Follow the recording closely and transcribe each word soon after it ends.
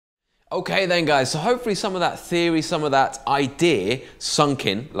Okay then guys, so hopefully some of that theory, some of that idea sunk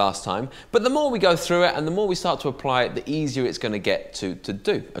in last time, but the more we go through it and the more we start to apply it, the easier it's going to get to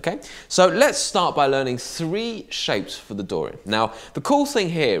do, okay? So let's start by learning 3 shapes for the Dorian. Now, the cool thing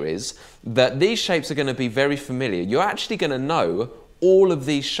here is that these shapes are going to be very familiar. You're actually going to know all of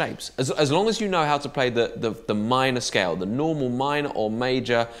these shapes. As long as you know how to play the minor scale, the normal minor or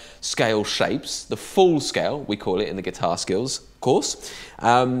major scale shapes, the full scale, we call it in the guitar skills course,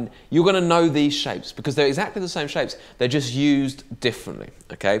 you're going to know these shapes because they're exactly the same shapes. They're just used differently,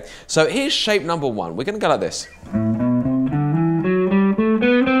 okay? So here's shape number 1. We're going to go like this.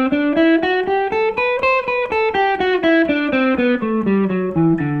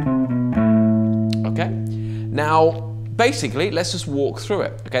 Okay? Now, basically, let's just walk through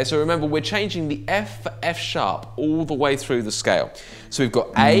it. Okay, so remember, we're changing the F for F sharp all the way through the scale. So we've got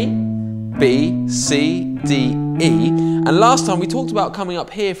A, B, C, D, E, and last time we talked about coming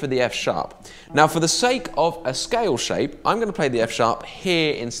up here for the F sharp. Now, for the sake of a scale shape, I'm going to play the F sharp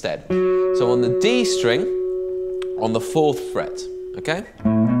here instead. So on the D string, on the 4th fret, okay?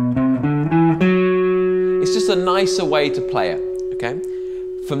 It's just a nicer way to play it, okay?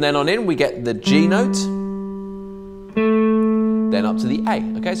 From then on in, we get the G note, then up to the A.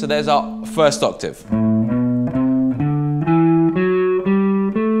 Okay, so there's our first octave.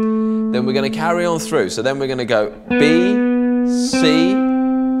 Then we're going to carry on through. So then we're going to go B, C,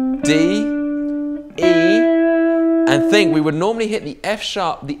 D, E, and think we would normally hit the F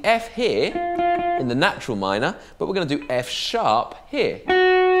sharp, the F here in the natural minor, but we're going to do F sharp here.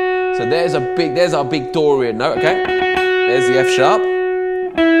 So there's our big Dorian note, okay? There's the F sharp.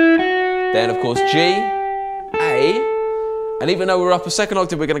 Then of course G, A, and even though we're up a 2nd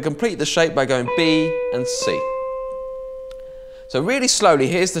octave, we're going to complete the shape by going B and C. So really slowly,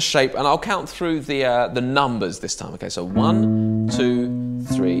 here's the shape, and I'll count through the numbers this time. Okay, so 1, 2,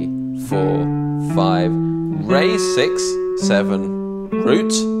 3, 4, 5, raise 6, 7,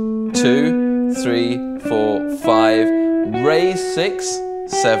 root, 2, 3, 4, 5, raise 6,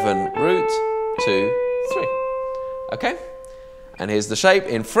 7, root, 2, 3. Okay? And here's the shape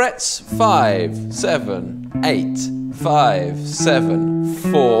in frets: 5, 7, 8, 5, 7,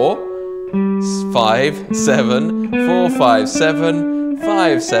 4, 5, 7, 4, 5, 7,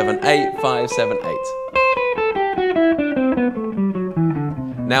 5, 7, 8, 5, 7, 8.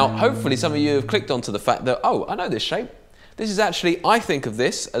 Now, hopefully some of you have clicked onto the fact that, oh, I know this shape. This is actually, I think of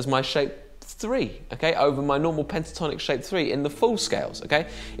this as my shape 3, okay, over my normal pentatonic shape 3 in the full scales, okay?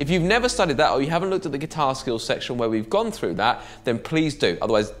 If you've never studied that or you haven't looked at the guitar skills section where we've gone through that, then please do.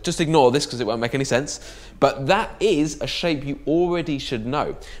 Otherwise, just ignore this because it won't make any sense. But that is a shape you already should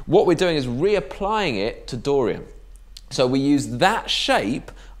know. What we're doing is reapplying it to Dorian. So we use that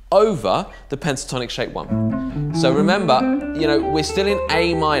shape over the pentatonic shape 1. So remember, you know, we're still in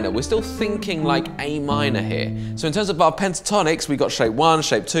A minor. We're still thinking like A minor here. So in terms of our pentatonics, we've got shape 1,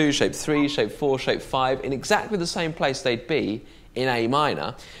 shape 2, shape 3, shape 4, shape 5, in exactly the same place they'd be in A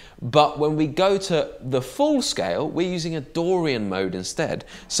minor. But when we go to the full scale, we're using a Dorian mode instead.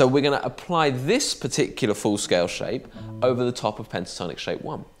 So we're going to apply this particular full scale shape over the top of pentatonic shape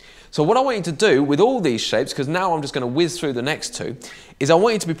 1. So what I want you to do with all these shapes, because now I'm just going to whiz through the next 2, is I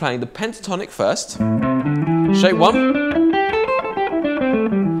want you to be playing the pentatonic first, shape 1,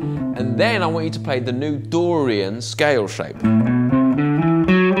 and then I want you to play the new Dorian scale shape,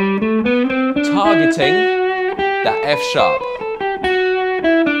 targeting that F sharp.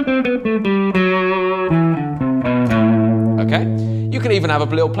 Okay? You can even have a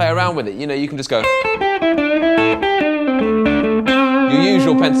little play around with it. You know, you can just go your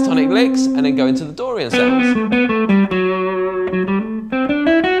usual pentatonic licks and then go into the Dorian sounds.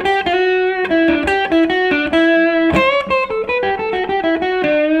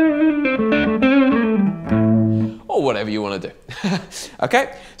 Or whatever you want to do.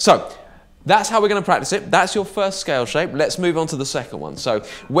 Okay? So, that's how we're going to practice it. That's your first scale shape. Let's move on to the second one. So,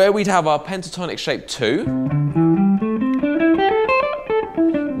 where we'd have our pentatonic shape 2,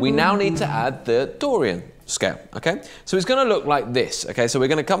 we now need to add the Dorian scale, okay? So it's going to look like this, okay? So we're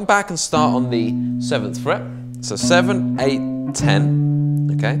going to come back and start on the 7th fret. So 7, 8, 10,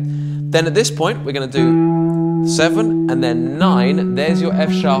 okay? Then at this point, we're going to do 7 and then 9. There's your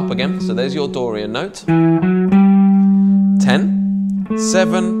F sharp again. So there's your Dorian note. 10,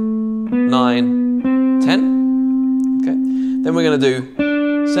 7, 9, 10, okay? Then we're going to do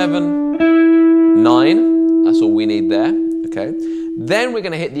 7, 9. That's all we need there, okay? Then we're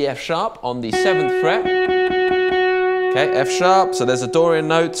going to hit the F sharp on the 7th fret. Okay, F sharp, so there's a Dorian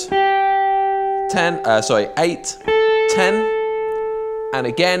note. 8, 10, and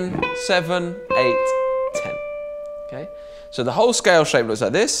again, 7, 8, 10. Okay, so the whole scale shape looks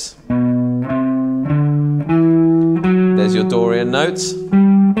like this. Dorian notes.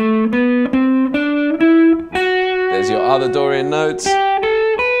 There's your other Dorian notes.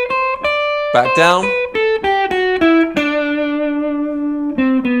 Back down.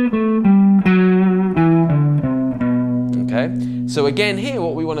 Okay, so again here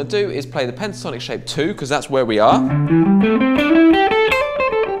what we want to do is play the pentatonic shape 2 because that's where we are.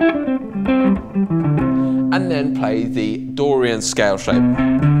 And then play the Dorian scale shape.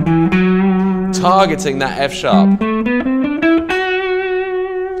 Targeting that F sharp.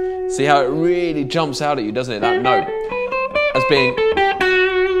 See how it really jumps out at you, doesn't it, that note?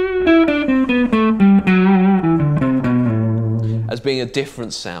 As being a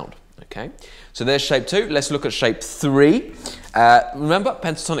different sound, okay? So there's shape 2. Let's look at shape 3. Remember,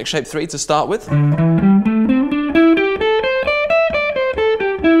 pentatonic shape 3 to start with. And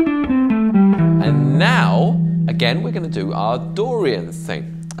now, again, we're going to do our Dorian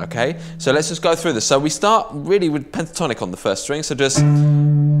thing. Okay, so let's just go through this. So we start really with pentatonic on the first string, so just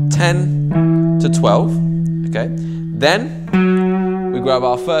 10 to 12, okay? Then we grab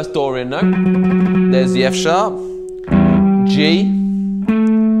our first Dorian note. There's the F sharp, G,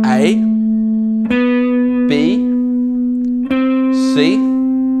 A, B, C,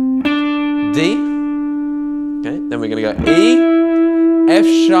 D. Okay, then we're going to go E, F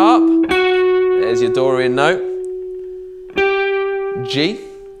sharp, there's your Dorian note, G.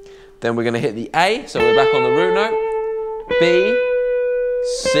 Then we're going to hit the A, so we're back on the root note, B,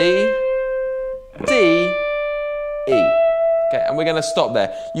 C, D, E. Okay, and we're going to stop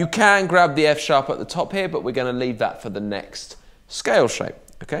there. You can grab the F sharp at the top here, but we're going to leave that for the next scale shape.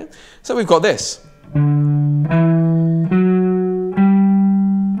 Okay, so we've got this.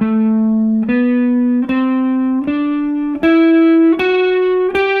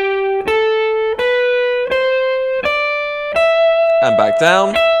 And back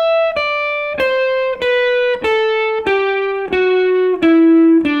down.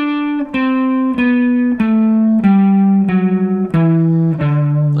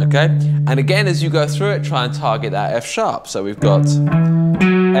 Okay, and again as you go through it, try and target that F sharp. So we've got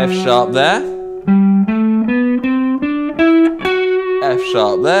F sharp there, F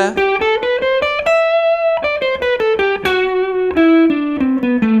sharp there,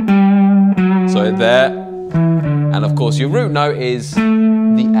 so there, and of course your root note is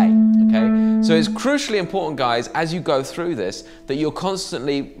the A. Okay, so it's crucially important, guys, as you go through this, that you're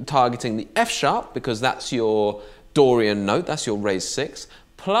constantly targeting the F sharp because that's your Dorian note, that's your raised 6.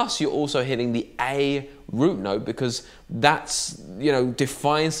 Plus, you're also hitting the A root note because that's,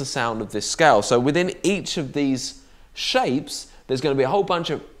 defines the sound of this scale. So within each of these shapes, there's going to be a whole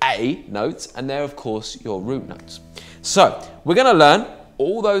bunch of A notes, and they're, of course, your root notes. So we're going to learn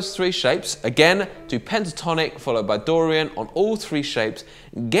all those 3 shapes. Again, do pentatonic followed by Dorian on all 3 shapes.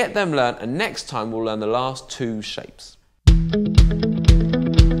 Get them learned, and next time we'll learn the last 2 shapes.